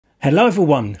Hello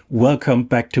everyone, welcome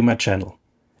back to my channel.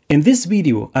 In this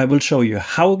video I will show you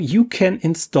how you can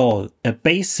install a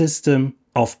base system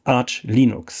of Arch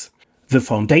Linux, the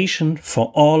foundation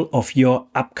for all of your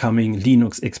upcoming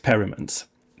Linux experiments.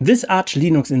 This Arch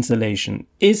Linux installation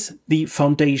is the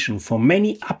foundation for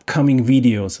many upcoming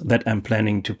videos that I'm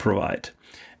planning to provide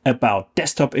about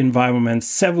desktop environments,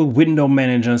 several window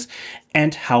managers,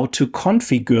 and how to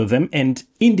configure them and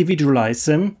individualize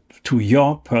them to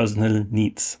your personal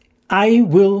needs. I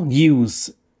will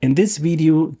use in this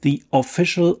video the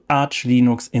official Arch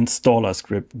Linux installer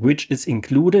script, which is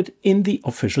included in the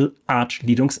official Arch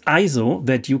Linux ISO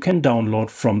that you can download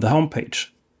from the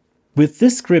homepage. With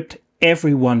this script,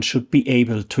 everyone should be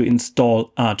able to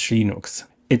install Arch Linux.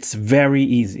 It's very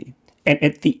easy. And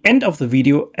at the end of the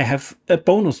video, I have a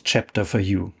bonus chapter for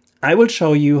you. I will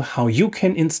show you how you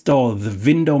can install the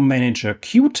Window Manager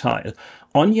QTile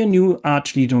on your new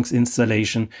Arch Linux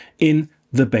installation in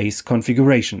the base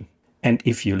configuration. And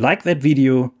if you like that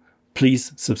video,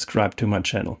 please subscribe to my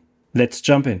channel. Let's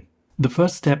jump in. The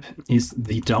first step is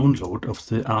the download of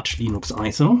the Arch Linux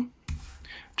ISO.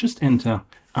 Just enter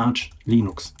Arch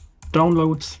Linux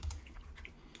Downloads,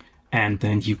 and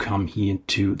then you come here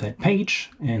to that page,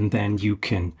 and then you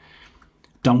can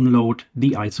download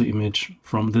the ISO image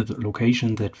from the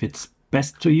location that fits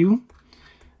best to you.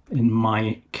 In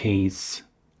my case,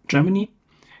 Germany.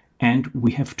 And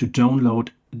we have to download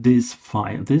this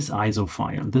file, this ISO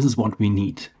file. This is what we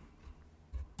need.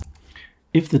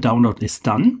 If the download is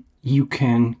done, you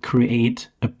can create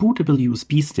a bootable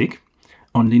USB stick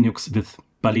on Linux with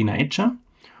Balena Etcher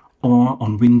or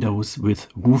on Windows with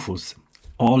Rufus.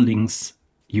 All links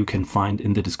you can find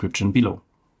in the description below.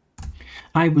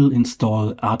 I will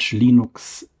install Arch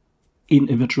Linux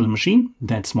in a virtual machine.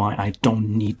 That's why I don't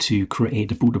need to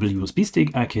create a bootable USB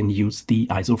stick. I can use the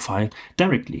ISO file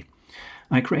directly.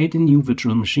 I create a new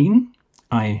virtual machine.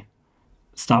 I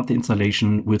start the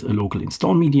installation with a local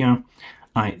install media.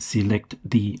 I select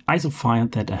the ISO file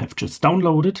that I have just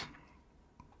downloaded.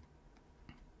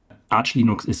 Arch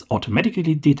Linux is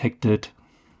automatically detected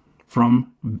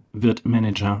from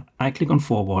Virt-Manager. I click on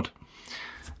forward.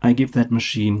 I give that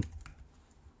machine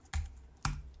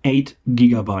 8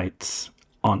 GB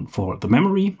for the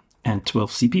memory and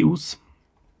 12 CPUs.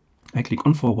 I click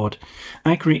on forward.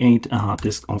 I create a hard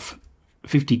disk of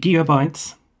 50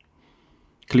 GB,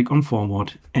 click on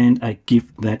forward, and I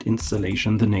give that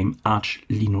installation the name Arch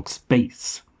Linux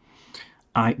Base.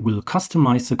 I will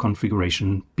customize the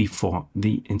configuration before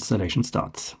the installation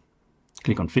starts.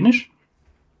 Click on finish.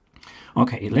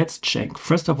 Okay, let's check.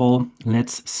 First of all,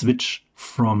 let's switch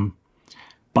from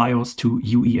BIOS to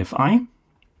UEFI.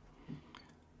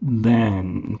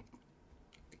 Then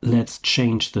let's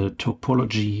change the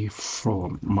topology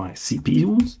for my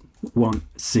CPUs.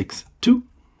 162.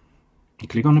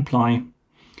 Click on apply.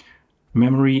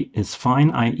 Memory is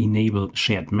fine. I enable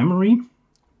shared memory.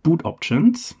 Boot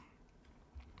options.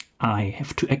 I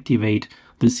have to activate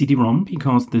the CD-ROM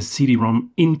because the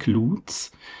CD-ROM includes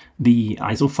the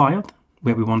ISO file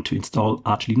where we want to install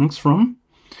Arch Linux from.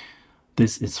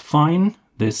 This is fine.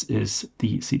 This is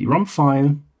the CD-ROM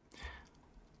file.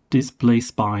 Display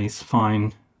SPICE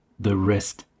fine. The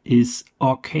rest is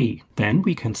okay. Then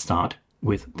we can start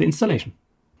with the installation.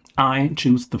 I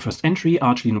choose the first entry,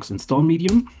 Arch Linux install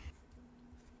medium.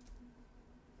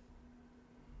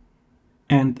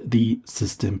 And the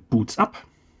system boots up.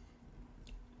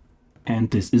 And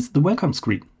this is the welcome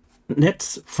screen.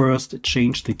 Let's first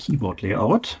change the keyboard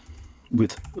layout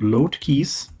with load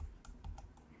keys,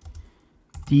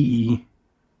 DE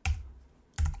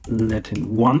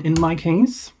Latin 1 in my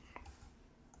case.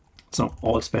 So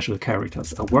all special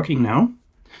characters are working now.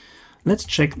 Let's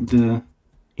check the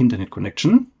internet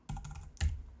connection.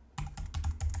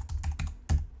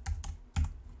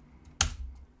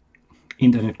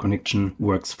 Internet connection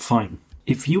works fine.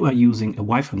 If you are using a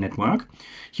Wi-Fi network,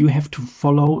 you have to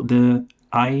follow the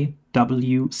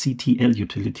IWCTL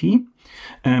utility.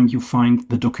 You find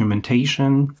the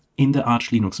documentation in the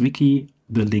Arch Linux wiki,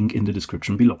 the link in the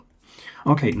description below.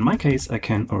 Okay, in my case, I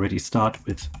can already start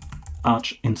with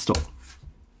Arch install.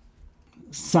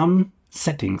 Some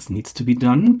settings needs to be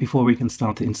done before we can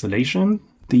start the installation.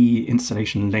 The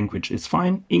installation language is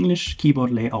fine. English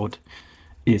keyboard layout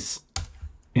is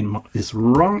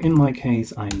wrong in my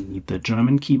case. I need the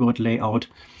German keyboard layout.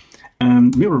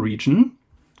 Mirror region,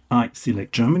 I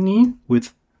select Germany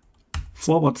with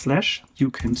 /. You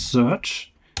can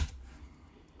search.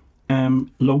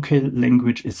 Local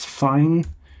language is fine.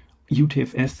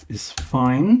 UTF-8 is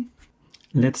fine.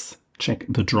 Let's check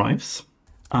the drives.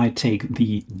 I take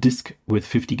the disk with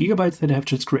 50 GB that I have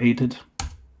just created.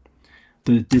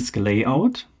 The disk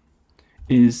layout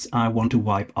is I want to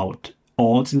wipe out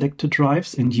all selected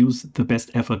drives and use the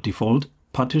best effort default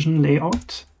partition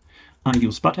layout. I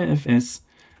use ButterFS.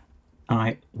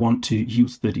 I want to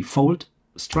use the default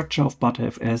structure of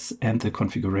ButterFS, and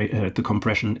the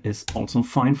compression is also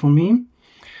fine for me.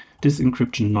 This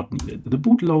encryption not needed. The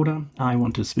bootloader, I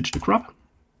want to switch to grub.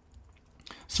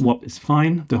 Swap is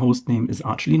fine. The host name is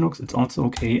Arch Linux. It's also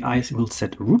okay. I will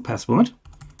set a root password.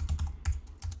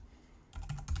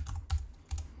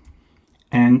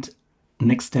 And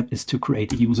next step is to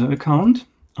create a user account.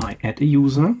 I add a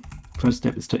user. First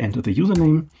step is to enter the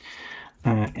username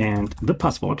and the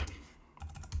password.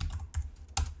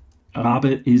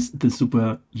 Rabe is the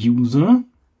super user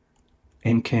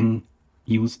and can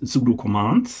use sudo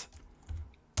commands.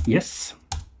 Yes.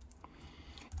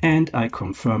 And I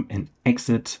confirm and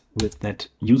exit with that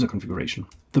user configuration.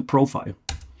 The profile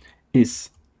is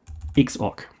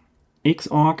Xorg.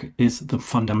 Xorg is the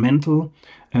fundamental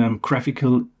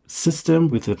graphical system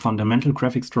with the fundamental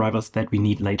graphics drivers that we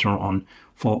need later on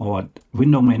for our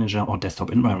window manager or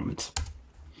desktop environments.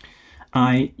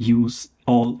 I use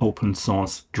all open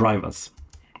source drivers.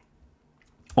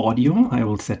 Audio I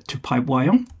will set to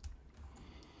Pipewire.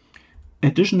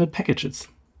 Additional packages.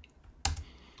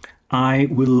 I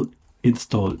will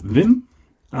install Vim.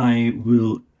 I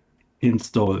will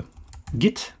install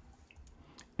Git,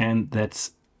 and that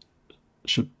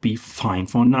should be fine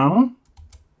for now.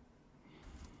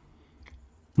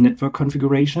 Network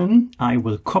configuration. I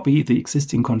will copy the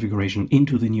existing configuration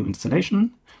into the new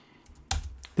installation.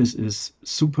 This is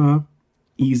super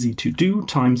easy to do.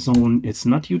 Time zone, it's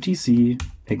not UTC.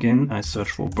 Again, I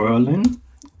search for Berlin.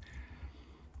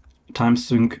 Time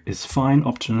sync is fine.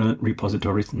 Optional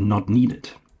repositories not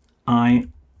needed. I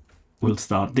will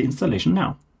start the installation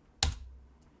now.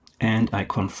 And I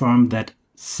confirm that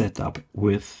setup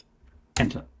with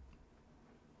enter.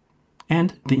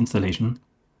 And the installation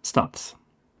starts.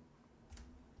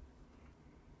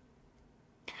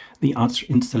 The Arch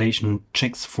installation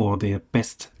checks for the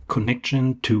best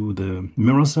connection to the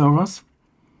mirror servers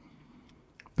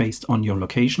based on your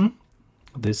location.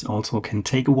 This also can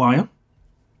take a while.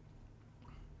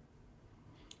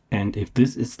 And if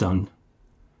this is done,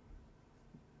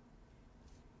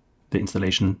 the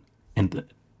installation and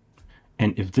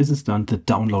if this is done, the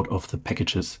download of the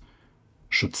packages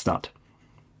should start.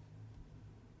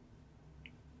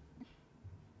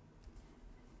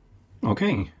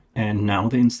 Okay, and now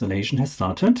the installation has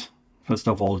started. First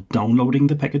of all, downloading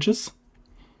the packages.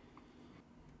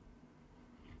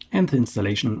 And the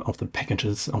installation of the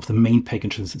packages, of the main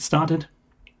packages, is started.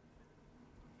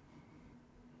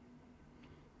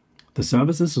 The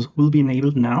services will be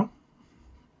enabled now.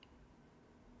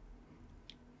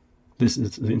 This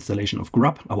is the installation of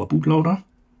grub, our bootloader.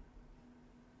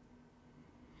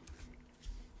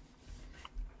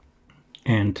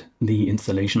 And the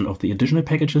installation of the additional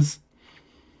packages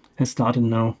has started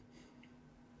now.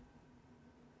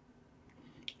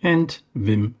 And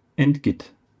Vim and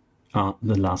Git are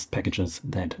the last packages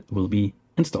that will be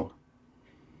installed.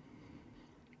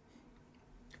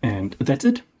 And that's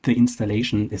it. The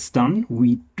installation is done.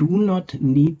 We do not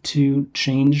need to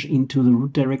change into the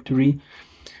root directory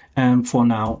for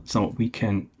now, so we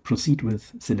can proceed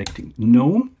with selecting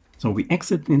no. So we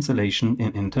exit the installation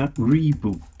and enter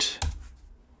reboot.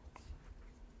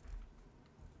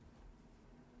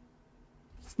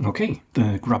 Okay,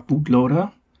 the grub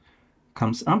bootloader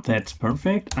comes up. That's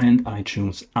perfect. And I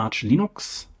choose Arch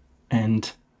Linux,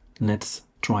 and let's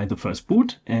try the first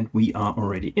boot, and we are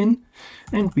already in,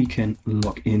 and we can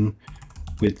log in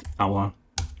with our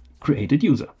created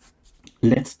user.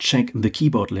 Let's check the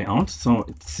keyboard layout. So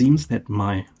it seems that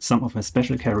some of my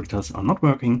special characters are not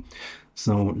working.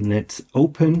 So let's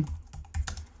open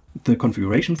the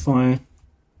configuration file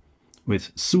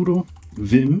with sudo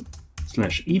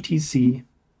vim/etc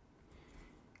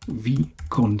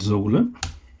vconsole.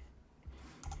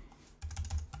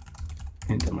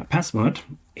 Enter my password.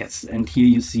 Yes, and here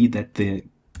you see that the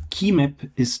key map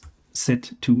is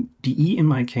set to DE in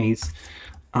my case.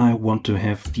 I want to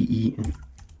have DE in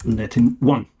Latin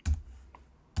 1.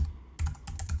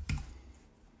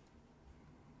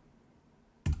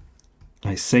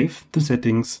 I save the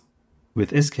settings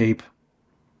with escape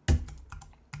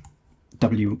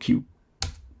WQ.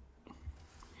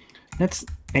 Let's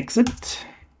exit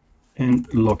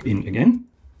and log in again.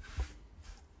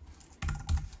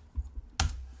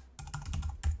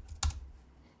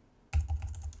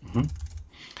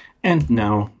 And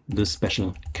now the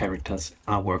special characters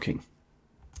are working.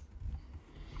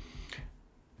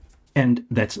 And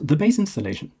that's the base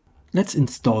installation. Let's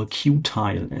install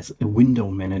Qtile as a window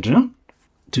manager.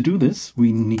 To do this,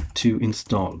 we need to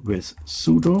install with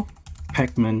sudo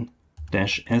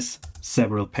pacman-s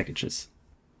several packages.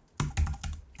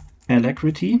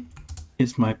 Alacrity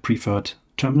is my preferred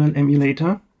terminal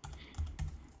emulator.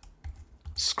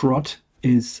 Scrot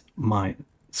is my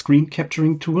screen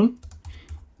capturing tool.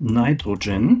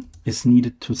 Nitrogen is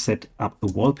needed to set up a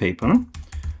wallpaper.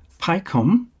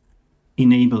 PyCom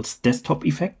enables desktop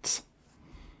effects.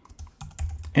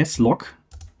 slog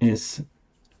is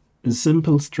a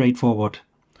simple, straightforward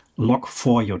log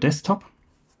for your desktop.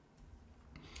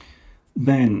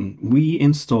 Then we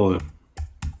install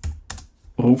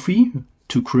Rofi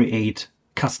to create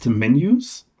custom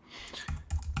menus.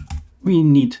 We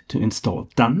need to install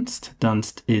Dunst.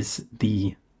 Dunst is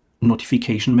the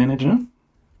notification manager.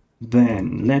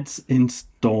 Then let's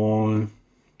install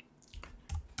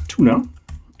Tuner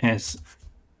as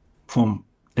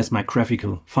my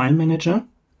graphical file manager.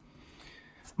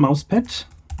 Mousepad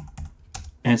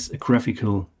as a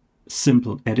graphical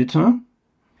simple editor.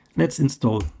 Let's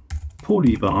install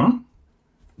Polybar.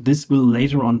 This will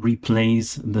later on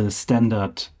replace the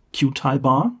standard Qtile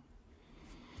bar.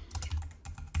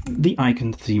 The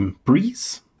icon theme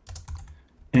Breeze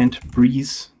and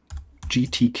Breeze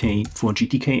GTK for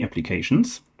GTK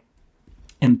applications.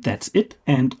 And that's it.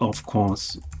 And of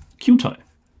course, Qtile.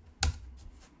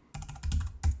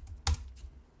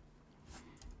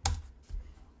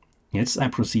 Yes, I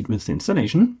proceed with the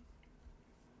installation.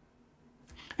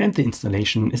 And the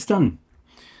installation is done.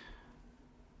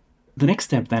 The next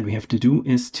step that we have to do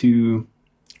is to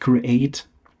create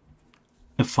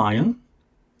a file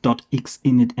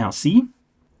 .xinitrc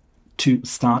to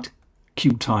start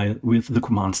Qtile with the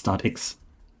command startx.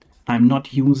 I'm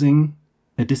not using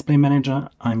a display manager,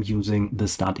 I'm using the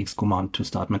startx command to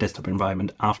start my desktop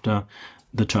environment after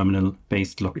the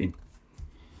terminal-based login.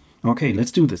 Okay,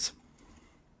 let's do this.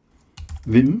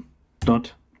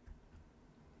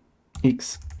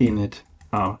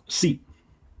 vim.xinitrc.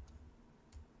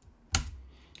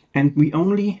 And we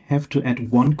only have to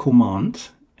add one command,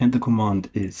 and the command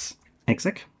is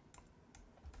exec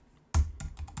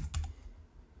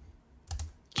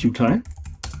Qtile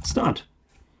start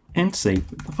and save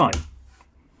the file.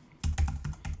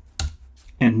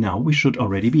 And now we should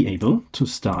already be able to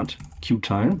start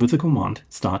Qtile with the command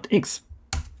startx.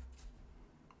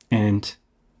 And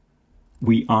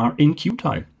we are in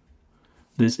Qtile.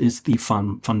 This is the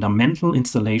fundamental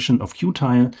installation of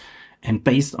Qtile, and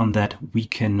based on that we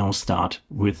can now start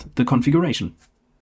with the configuration.